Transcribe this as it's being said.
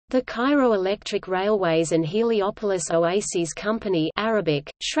The Cairo Electric Railways and Heliopolis Oases Company Arabic,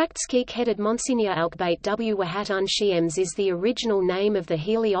 Shraktskik-headed Monsignor Alkbait w Wahatun Shiems is the original name of the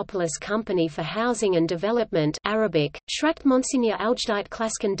Heliopolis Company for Housing and Development Arabic, Shrakt Monsignor Aljdite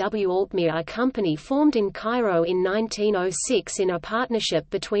Klaskan w Altmir, a company formed in Cairo in 1906 in a partnership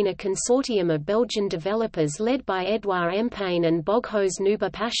between a consortium of Belgian developers led by Edouard Mpain and Boghoz Nuba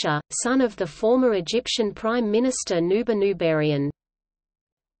Pasha, son of the former Egyptian Prime Minister Nuba Nubarian.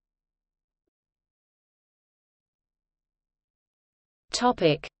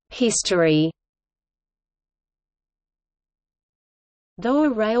 History. Though a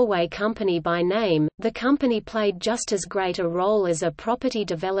railway company by name, the company played just as great a role as a property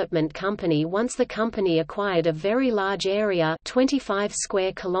development company once the company acquired a very large area, 25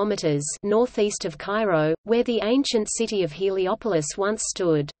 square kilometers northeast of Cairo, where the ancient city of Heliopolis once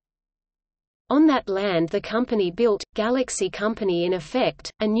stood. On that land the company built, Galaxy Company in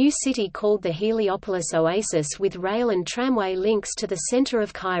effect, a new city called the Heliopolis Oasis with rail and tramway links to the center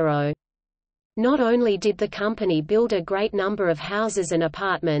of Cairo. Not only did the company build a great number of houses and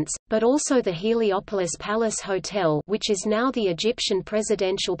apartments, but also the Heliopolis Palace Hotel, which is now the Egyptian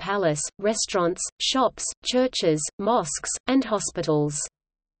Presidential Palace, restaurants, shops, churches, mosques, and hospitals.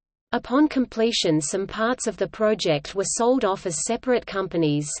 Upon completion, some parts of the project were sold off as separate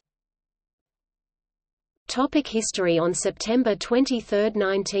companies. History. On September 23,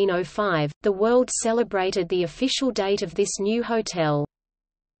 1905, the world celebrated the official date of this new hotel.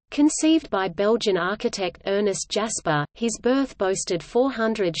 Conceived by Belgian architect Ernest Jasper, his birth boasted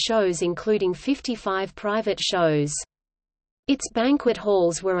 400 shows including 55 private shows. Its banquet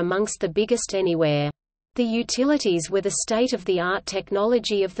halls were amongst the biggest anywhere. The utilities were the state-of-the-art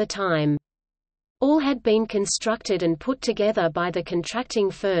technology of the time. All had been constructed and put together by the contracting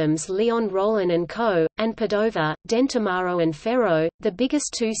firms Leon Rollin & Co., and Padova, Dentamaro and Ferro, the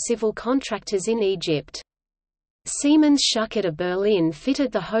biggest two civil contractors in Egypt. Siemens Schuckert of Berlin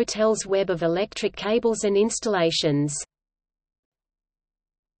fitted the hotel's web of electric cables and installations.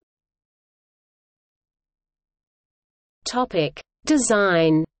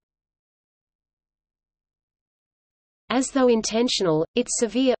 Design. As though intentional, its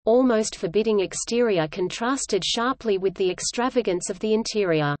severe, almost forbidding exterior contrasted sharply with the extravagance of the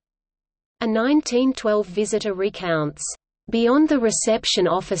interior. A 1912 visitor recounts, "Beyond the reception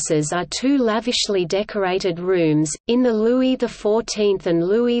offices are two lavishly decorated rooms, in the Louis XIV and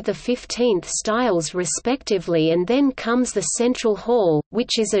Louis XV styles respectively, and then comes the central hall,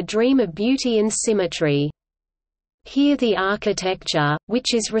 which is a dream of beauty and symmetry. Here the architecture,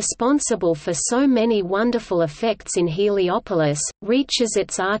 which is responsible for so many wonderful effects in Heliopolis, reaches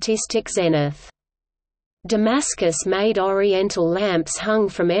its artistic zenith. Damascus-made oriental lamps hung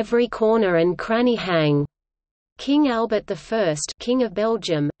from every corner and cranny hang." King Albert I, King of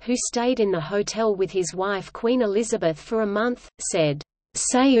Belgium, who stayed in the hotel with his wife Queen Elizabeth for a month, said,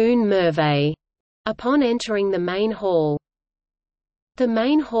 "C'est une merveille," upon entering the main hall. The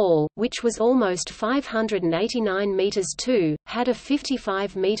main hall, which was almost 589 meters too, had a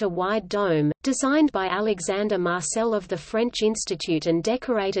 55-meter wide dome, designed by Alexander Marcel of the French Institute and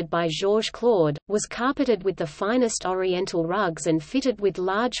decorated by Georges Claude, was carpeted with the finest oriental rugs and fitted with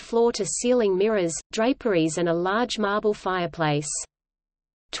large floor-to-ceiling mirrors, draperies and a large marble fireplace.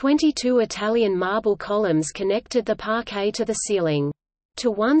 22 Italian marble columns connected the parquet to the ceiling. To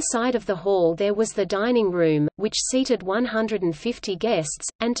one side of the hall there was the dining room, which seated 150 guests,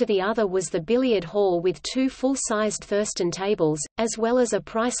 and to the other was the billiard hall with two full-sized Thurston tables, as well as a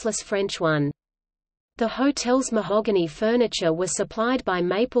priceless French one. The hotel's mahogany furniture was supplied by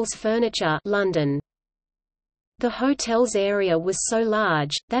Maples Furniture, London. The hotel's area was so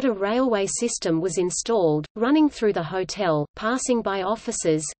large, that a railway system was installed, running through the hotel, passing by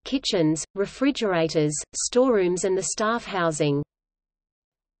offices, kitchens, refrigerators, storerooms and the staff housing.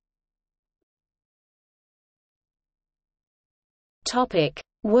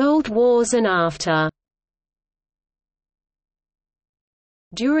 World Wars and after.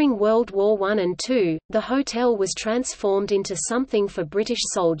 During World War I and II, the hotel was transformed into something for British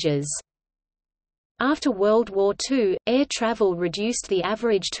soldiers. After World War II, air travel reduced the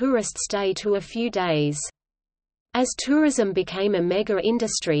average tourist stay to a few days. As tourism became a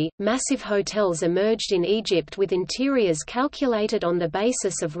mega-industry, massive hotels emerged in Egypt with interiors calculated on the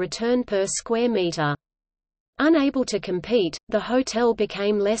basis of return per square meter. Unable to compete, the hotel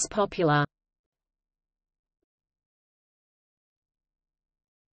became less popular.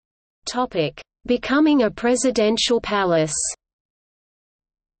 Becoming a presidential palace.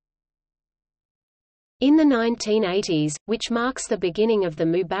 In the 1980s, which marks the beginning of the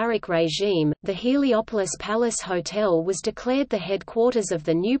Mubarak regime, the Heliopolis Palace Hotel was declared the headquarters of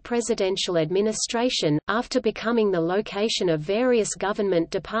the new presidential administration, after becoming the location of various government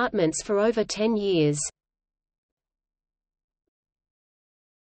departments for over 10 years.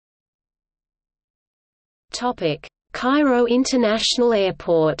 Cairo International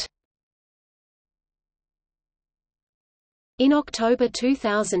Airport. In October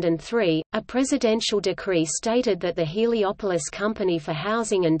 2003, a presidential decree stated that the Heliopolis Company for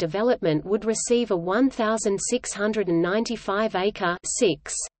Housing and Development would receive a 1,695-acre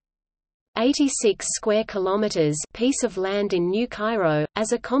 (86 square kilometers) piece of land in New Cairo,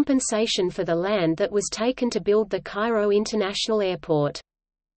 as a compensation for the land that was taken to build the Cairo International Airport.